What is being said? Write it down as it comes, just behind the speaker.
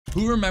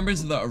Who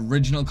remembers the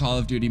original Call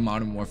of Duty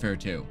Modern Warfare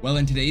 2? Well,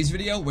 in today's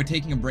video, we're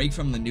taking a break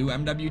from the new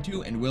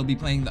MW2 and we'll be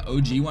playing the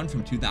OG one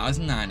from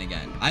 2009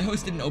 again. I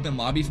hosted an open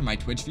lobby for my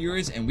Twitch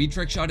viewers and we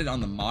trickshotted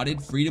on the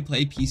modded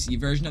free-to-play PC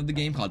version of the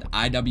game called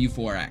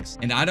IW4X.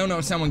 And I don't know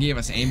if someone gave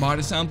us aimbot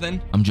or something.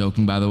 I'm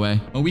joking, by the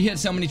way. But we hit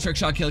so many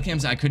trickshot kill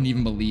cams I couldn't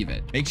even believe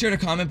it. Make sure to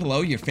comment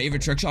below your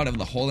favorite trickshot of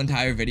the whole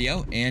entire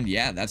video. And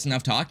yeah, that's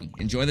enough talking.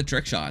 Enjoy the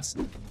trick shots.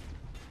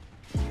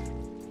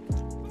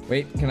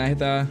 Wait, can I hit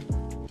the...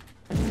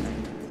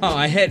 Oh,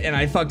 I hit and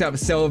I fucked up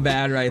so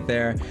bad right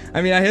there.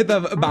 I mean, I hit the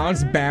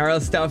bounce barrel,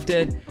 stuffed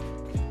it.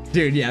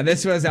 Dude, yeah,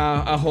 this was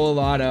a whole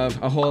lot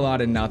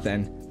of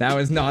nothing. That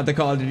was not the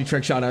Call of Duty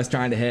trick shot I was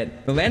trying to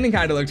hit. The landing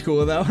kind of looked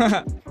cool though.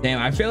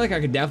 Damn, I feel like I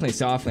could definitely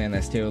soft land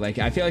this too. Like,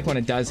 I feel like when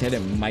it does hit,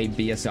 it might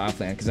be a soft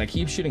land because I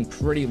keep shooting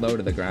pretty low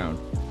to the ground.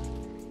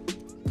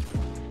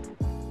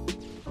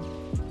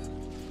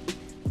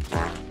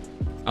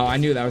 Oh, I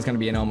knew that was gonna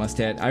be an almost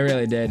hit. I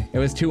really did. It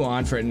was too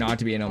on for it not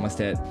to be an almost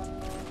hit.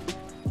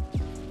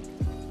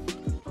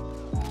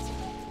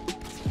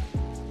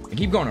 I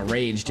keep going to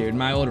rage, dude.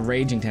 My old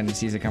raging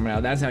tendencies are coming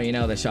out. That's how you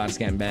know the shot's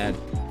getting bad.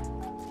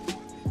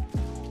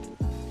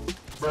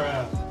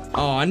 Bruh.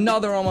 Oh,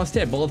 another almost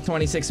hit. Both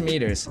 26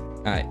 meters.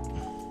 All right.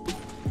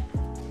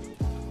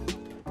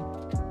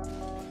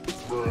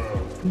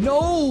 Bruh.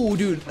 No,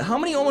 dude. How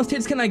many almost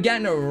hits can I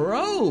get in a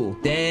row?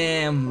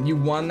 Damn, you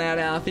won that,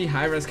 Alfie.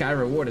 High risk, high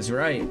reward is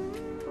right.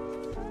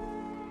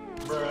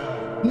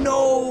 Bruh.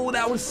 No,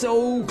 that was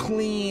so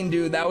clean,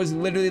 dude. That was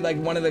literally like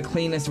one of the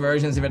cleanest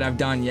versions of it I've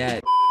done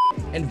yet.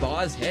 And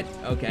Vaz hit.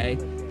 Okay.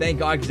 Thank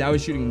God, because I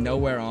was shooting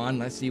nowhere on.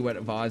 Let's see what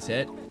Vaz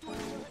hit.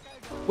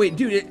 Wait,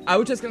 dude, I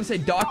was just going to say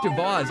Dr.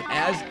 Vaz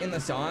as in the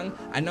song.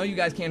 I know you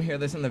guys can't hear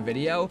this in the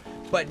video,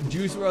 but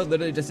Juice WRLD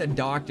literally just said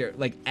doctor,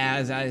 like,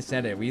 as I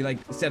said it. We, like,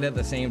 said it at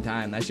the same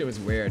time. That shit was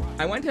weird.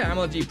 I went to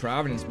MLG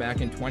Providence back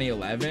in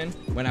 2011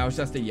 when I was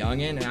just a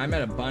youngin', and I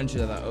met a bunch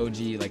of the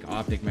OG, like,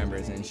 Optic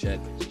members and shit.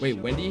 Wait,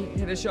 Windy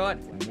hit a shot?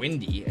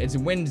 Windy. It's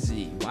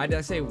Windsy. Why did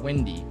I say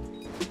Windy?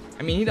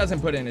 I mean, he doesn't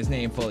put in his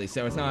name fully,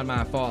 so it's not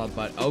my fault,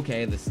 but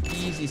okay, this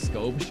easy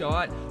scope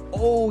shot.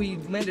 Oh, he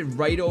landed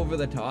right over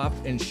the top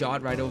and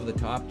shot right over the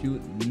top too.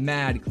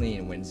 Mad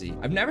clean, Winsy.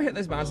 I've never hit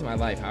this bounce in my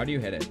life. How do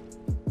you hit it?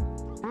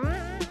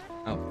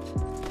 Oh.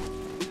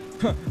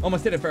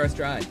 Almost hit it first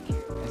try.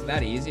 Is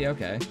that easy?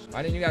 Okay.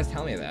 Why didn't you guys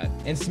tell me that?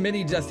 And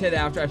Smitty just hit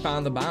after I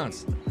found the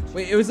bounce.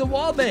 Wait, it was a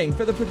wall bang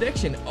for the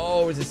prediction.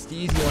 Oh, it was a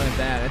steezy one at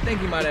that. I think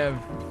he might have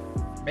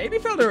maybe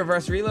failed a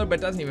reverse reload, but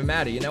it doesn't even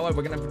matter. You know what?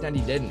 We're gonna pretend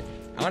he didn't.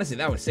 Honestly,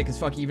 that was sick as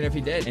fuck even if he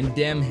did. And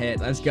Dim hit.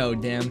 Let's go,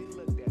 Dim.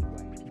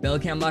 Bill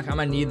cam luck. I'm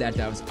gonna need that,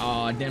 Doves.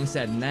 Oh, Dim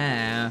said,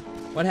 nah.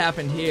 What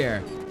happened here?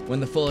 When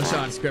the full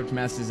shot script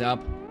messes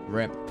up,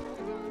 rip.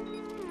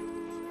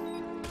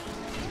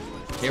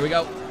 Here we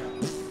go.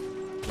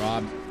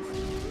 Rob.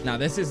 Now,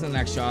 this is the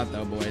next shot,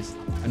 though, boys.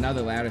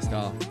 Another ladder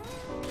stall.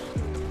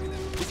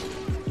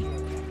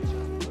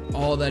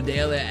 Oh, the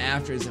daily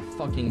after is a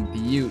fucking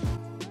beaut.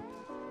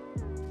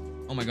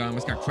 Oh my god, I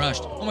almost got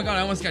crushed. Oh my god,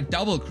 I almost got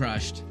double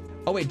crushed.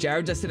 Oh wait,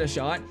 Jared just did a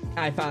shot.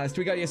 I found this.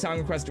 We got your song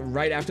request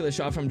right after the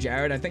shot from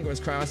Jared. I think it was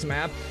cross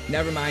map.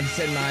 Never mind, he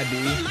said my B.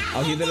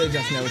 Oh, he literally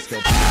just no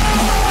scope.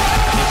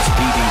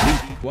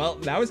 Well,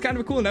 that was kind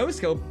of a cool no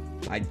scope.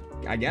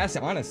 I guess,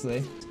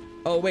 honestly.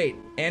 Oh wait,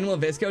 Animal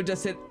Visco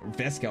just hit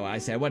Visco. I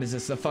said, what is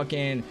this?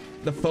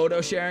 The photo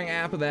sharing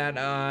app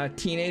that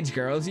teenage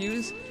girls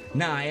use?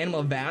 Nah,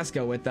 Animal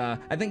Vasco with I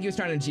think he was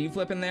trying to G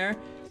flip in there.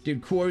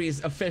 Dude, quarry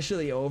is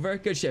officially over.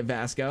 Good shit,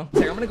 Vasco.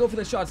 Like, I'm gonna go for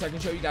the shot so I can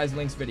show you guys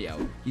Link's video.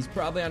 He's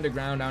probably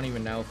underground. I don't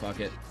even know.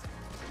 Fuck it.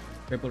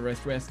 Triple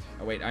wrist twist.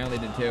 Oh, wait. I only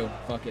did 2.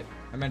 Fuck it.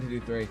 I meant to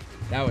do 3.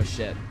 That was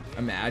shit.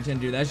 Imagine,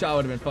 dude. That shot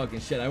would have been fucking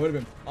shit. I would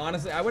have been...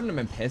 Honestly, I wouldn't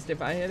have been pissed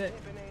if I hit it.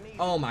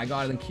 Oh, my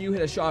God. And Q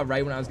hit a shot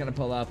right when I was gonna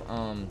pull up.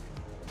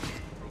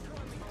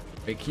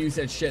 Wait, Q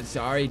said shit.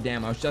 Sorry.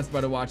 Damn, I was just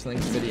about to watch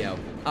Link's video.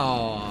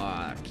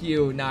 Oh,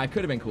 Q. Nah, it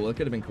could have been cool. It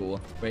could have been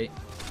cool. Wait.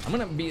 I'm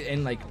gonna be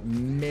in like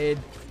mid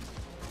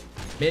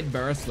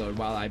burst load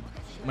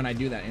when I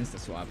do that insta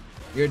swap.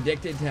 You're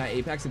addicted to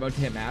Apex, about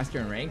to hit master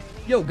and ranked.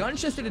 Yo,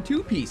 Guns just did a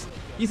 2-piece.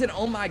 He said,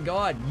 oh my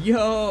god.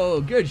 Yo,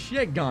 good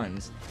shit,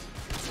 Guns.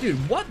 Dude,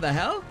 what the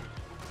hell?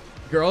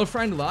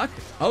 Girlfriend luck?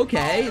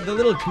 Okay, the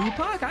little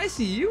Tupac, I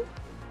see you.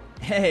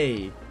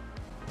 Hey.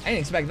 I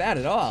didn't expect that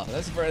at all.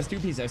 That's the first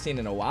 2-piece I've seen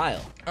in a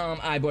while.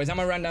 Alright, boys, I'm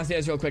gonna run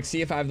downstairs real quick,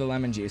 see if I have the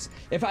lemon juice.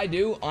 If I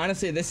do,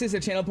 honestly, this is a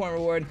channel point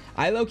reward.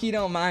 I low-key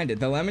don't mind it.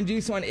 The lemon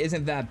juice one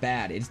isn't that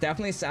bad. It's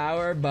definitely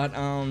sour, but,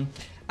 I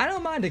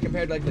don't mind it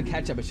compared to, like, the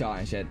ketchup shot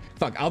and shit.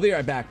 Fuck, I'll be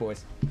right back,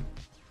 boys.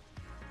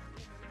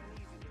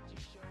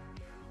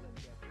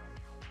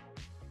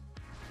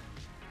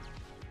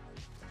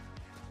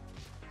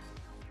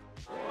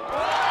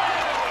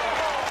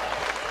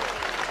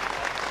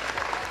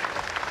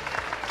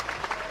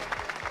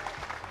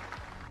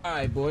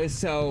 Alright, boys,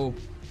 so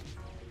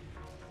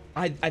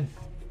I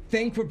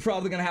think we're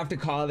probably gonna have to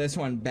call this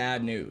one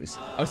bad news.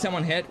 Oh,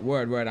 someone hit?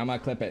 Word, I'm gonna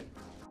clip it.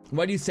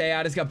 What do you say?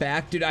 I just got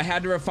back. Dude, I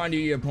had to refund you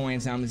your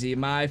points,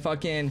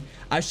 MZ.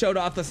 I showed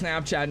off the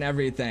Snapchat and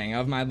everything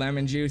of my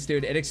lemon juice,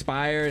 dude. It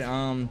expired,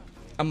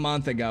 a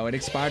month ago. It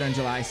expired on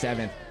July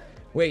 7th.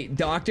 Wait,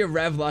 Dr.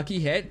 Rev Lucky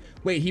hit?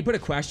 Wait, he put a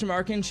question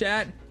mark in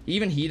chat?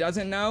 Even he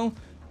doesn't know?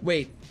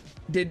 Wait,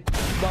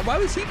 why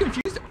was he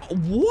confused?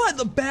 What,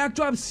 the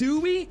backdrop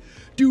Sui?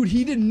 Dude,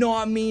 he did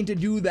not mean to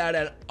do that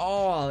at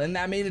all, and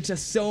that made it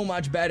just so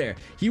much better.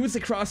 He was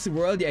across the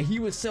world, yeah, he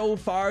was so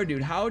far,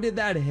 dude. How did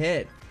that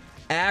hit?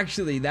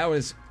 Actually, that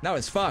was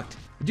fucked.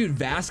 Dude,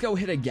 Vasco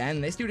hit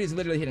again. This dude is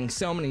literally hitting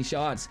so many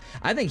shots.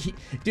 I think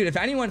dude, if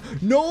anyone,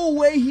 no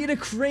way he hit a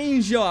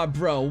crane shot,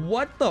 bro.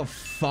 What the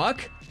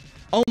fuck?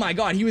 Oh my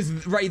god, he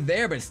was right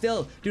there, but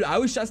still, dude, I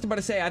was just about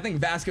to say I think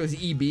Vasco's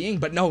EBing,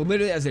 but no,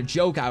 literally as a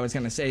joke, I was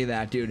gonna say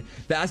that, dude.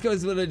 Vasco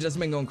has literally just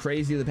been going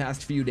crazy the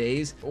past few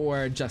days,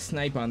 or just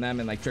snipe on them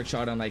and like trick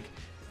shot on like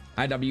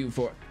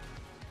IW4.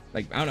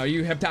 Like, I don't know,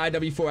 you hip to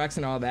IW4X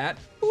and all that.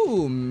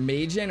 Ooh,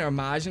 Majin or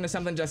Majin or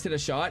something just hit a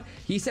shot.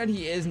 He said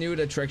he is new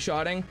to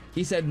trickshotting.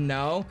 He said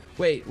no.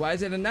 Wait, why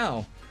is it a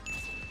no?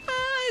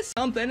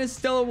 Something. It's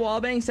still a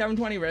wallbang,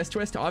 720 wrist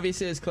twist.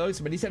 Obviously it's close,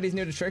 but he said he's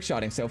new to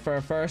trickshotting. So for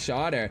a first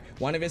shot or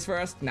one of his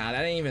first, nah,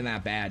 that ain't even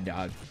that bad,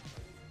 dog.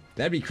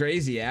 That'd be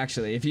crazy,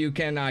 actually, if you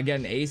can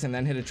get an ace and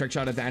then hit a trick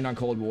shot at the end on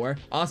Cold War.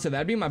 Also,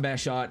 that'd be my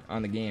best shot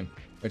on the game,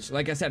 which,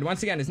 like I said,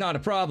 once again, is not a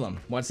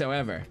problem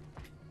whatsoever.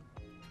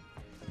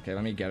 Okay,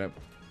 let me get up.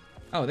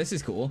 Oh, this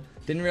is cool.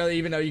 Didn't really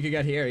even know you could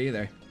get here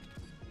either.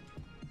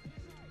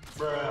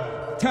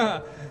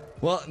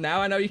 Well, now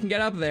I know you can get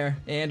up there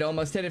and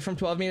almost hit it from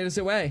 12 meters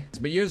away.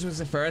 But yours was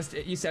the first,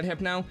 you said,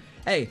 Hypno.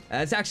 Hey,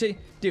 that's actually,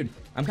 dude,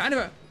 I'm kind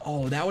of a,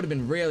 oh, that would have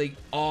been really,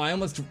 oh,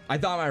 I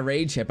thought my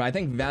rage hit, but I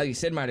think Value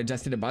Sid might have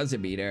just hit a buzzer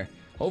beater.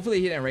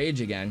 Hopefully he didn't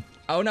rage again.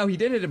 Oh no, he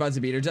did hit a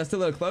buzzer beater, just a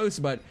little close,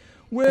 but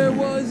where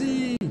was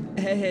he?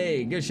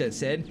 Hey, good shit,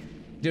 Sid.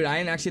 Dude, I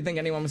didn't actually think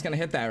anyone was gonna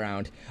hit that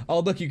round. Oh,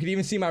 look, you could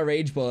even see my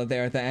rage bullet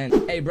there at the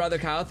end. Hey, brother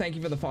Kyle, thank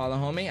you for the follow,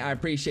 homie. I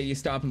appreciate you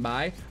stopping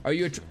by. Are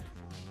you a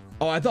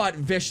oh, I thought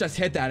Vish just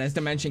hit that as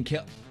Dimension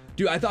kill.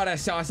 Dude, I thought I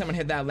saw someone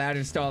hit that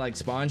ladder stall like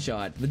spawn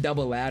shot. The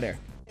double ladder.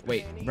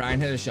 Wait, Brian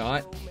hit a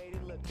shot?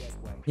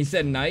 He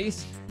said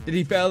nice? Did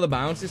he fail the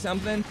bounce or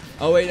something?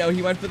 Oh wait, no,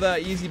 he went for the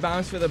easy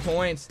bounce for the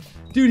points.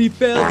 Dude, he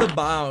failed the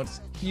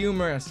bounce.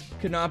 Humorous.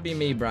 Could not be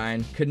me,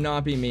 Brian. Could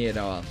not be me at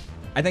all.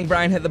 I think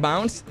Brian hit the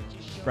bounce.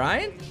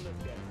 Brian?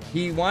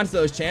 He wants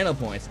those channel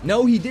points.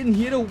 No, he didn't.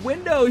 He hit a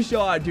window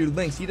shot. Dude,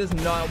 Lynx, he does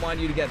not want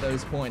you to get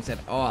those points at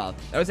all.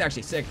 That was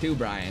actually sick too,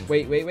 Brian.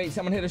 Wait.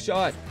 Someone hit a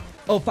shot.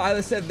 Oh,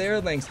 Phyllis said there,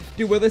 Lynx.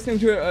 Dude, we're listening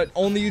to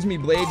Only Use Me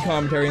Blade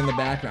commentary in the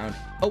background.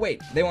 Oh,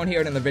 wait. They won't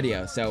hear it in the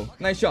video, so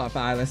nice shot,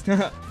 Phyllis.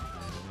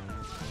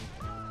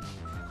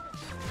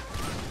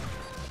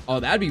 Oh,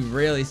 that'd be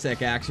really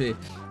sick, actually.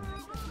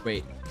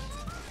 Wait.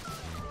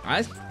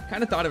 I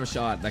kind of thought of a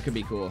shot. That could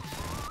be cool.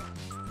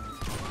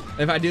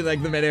 If I do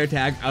like the mid-air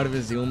tag out of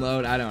a zoom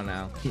load, I don't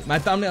know. My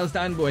thumbnail's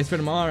done, boys, for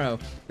tomorrow.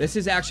 This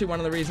is actually one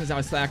of the reasons I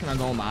was slacking on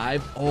going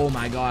live. Oh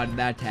my god,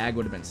 that tag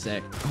would have been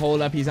sick.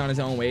 Hold up, he's on his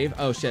own wave.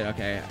 Oh shit,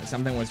 okay.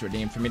 Something was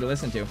redeemed for me to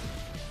listen to.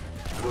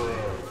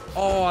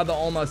 Oh, the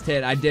almost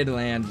hit. I did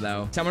land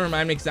though. Someone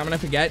remind me, because I'm gonna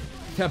forget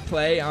to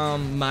play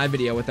my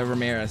video with the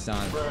Ramirez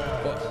song.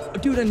 Oh,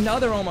 dude,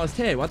 another almost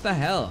hit. What the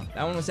hell?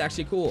 That one was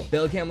actually cool.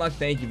 Bill Cam Luck,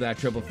 thank you for that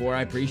 444.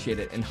 I appreciate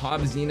it. And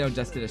Hobbsino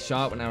just did a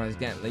shot when I was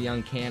getting the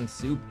young canned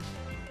soup.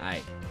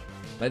 Alright.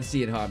 Let's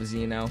see it,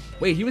 Hobbsino.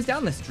 Wait, he was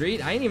down the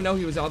street? I didn't even know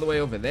he was all the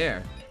way over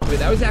there. Wait,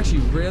 that was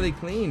actually really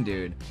clean,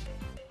 dude.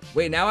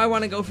 Wait, now I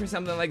want to go for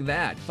something like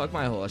that. Fuck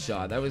my whole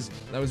shot. That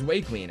was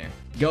way cleaner.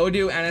 Go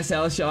do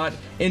NSL shot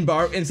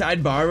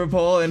inside barber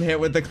pole and hit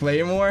with the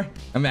claymore.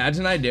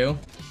 Imagine I do.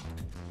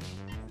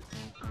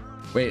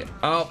 Wait,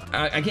 oh,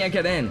 I can't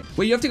get in.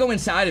 Wait, you have to go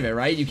inside of it,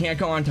 right? You can't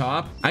go on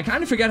top? I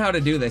kind of forget how to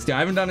do this, dude. I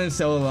haven't done it in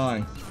so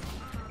long.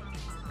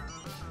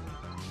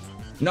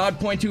 Not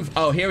 0.2,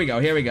 oh, here we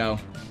go.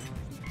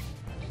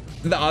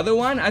 The other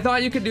one? I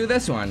thought you could do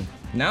this one.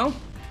 No?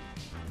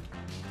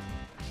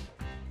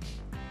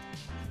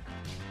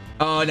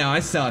 Oh, no, I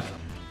suck.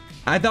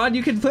 I thought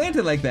you could plant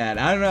it like that.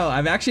 I don't know.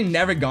 I've actually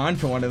never gone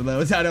for one of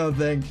those, I don't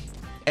think,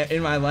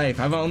 in my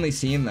life. I've only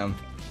seen them.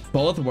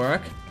 Both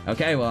work?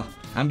 Okay, well,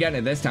 I'm getting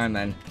it this time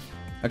then.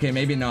 Okay,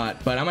 maybe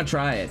not, but I'm gonna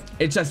try it.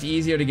 It's just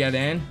easier to get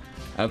in.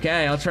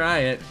 Okay, I'll try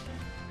it.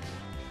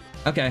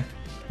 Okay,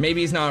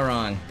 maybe he's not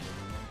wrong.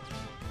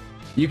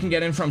 You can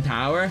get in from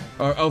tower?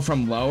 Or, oh,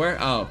 from lower?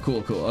 Oh,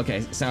 cool.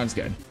 Okay, sounds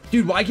good.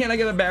 Dude, why can't I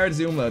get a Barrett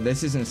zoom load?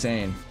 This is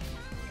insane.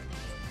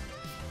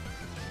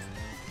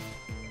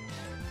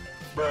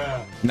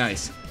 Bruh.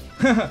 Nice.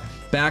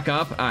 Back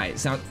up. Alright,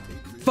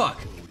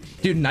 fuck.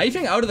 Dude,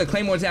 knifing out of the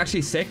claymore is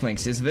actually sick,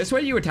 Lynx. Is this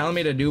what you were telling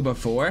me to do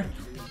before?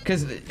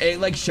 Because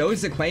it, like,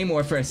 shows the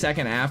claymore for a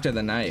second after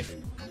the knife.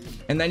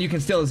 And then you can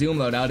still zoom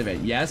load out of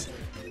it. Yes?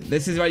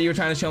 This is what you were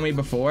trying to show me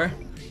before?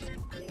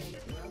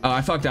 Oh,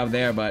 I fucked up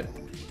there, but...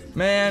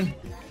 Man,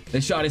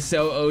 this shot is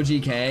so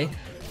OGK.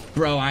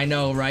 Bro, I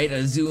know, right?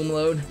 A zoom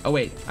load. Oh,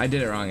 wait. I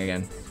did it wrong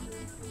again.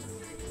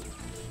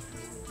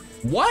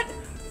 What?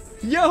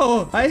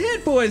 Yo, I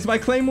hit, boys. My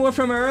claymore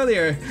from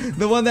earlier.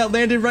 The one that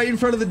landed right in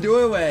front of the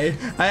doorway.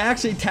 I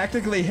actually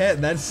technically hit.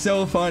 That's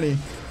so funny.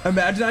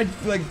 Imagine I,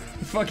 like,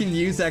 fucking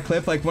use that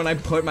clip, like, when I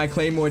put my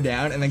claymore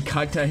down and then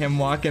cut to him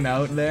walking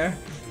out there.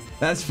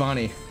 That's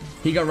funny.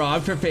 He got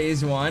robbed for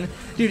phase 1.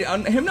 Dude,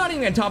 him not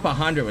even at top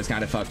 100 was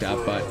kind of fucked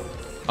up, but...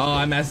 Oh,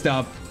 I messed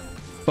up.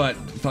 But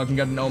fucking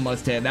got an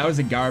almost hit. That was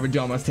a garbage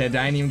almost hit.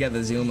 I didn't even get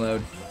the zoom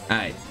load.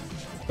 Alright.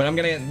 But I'm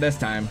gonna get it this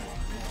time.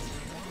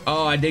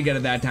 Oh, I did get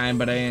it that time,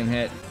 but I didn't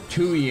hit.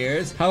 2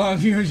 years? How long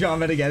have you been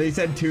Sean again? He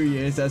said 2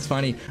 years. That's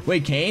funny.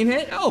 Wait, Kane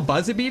hit? Oh,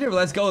 buzzer beater.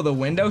 Let's go. The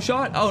window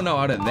shot? Oh, no,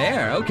 out of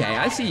there. Okay,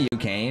 I see you,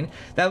 Kane.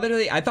 That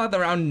literally, I thought the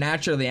round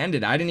naturally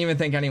ended. I didn't even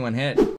think anyone hit.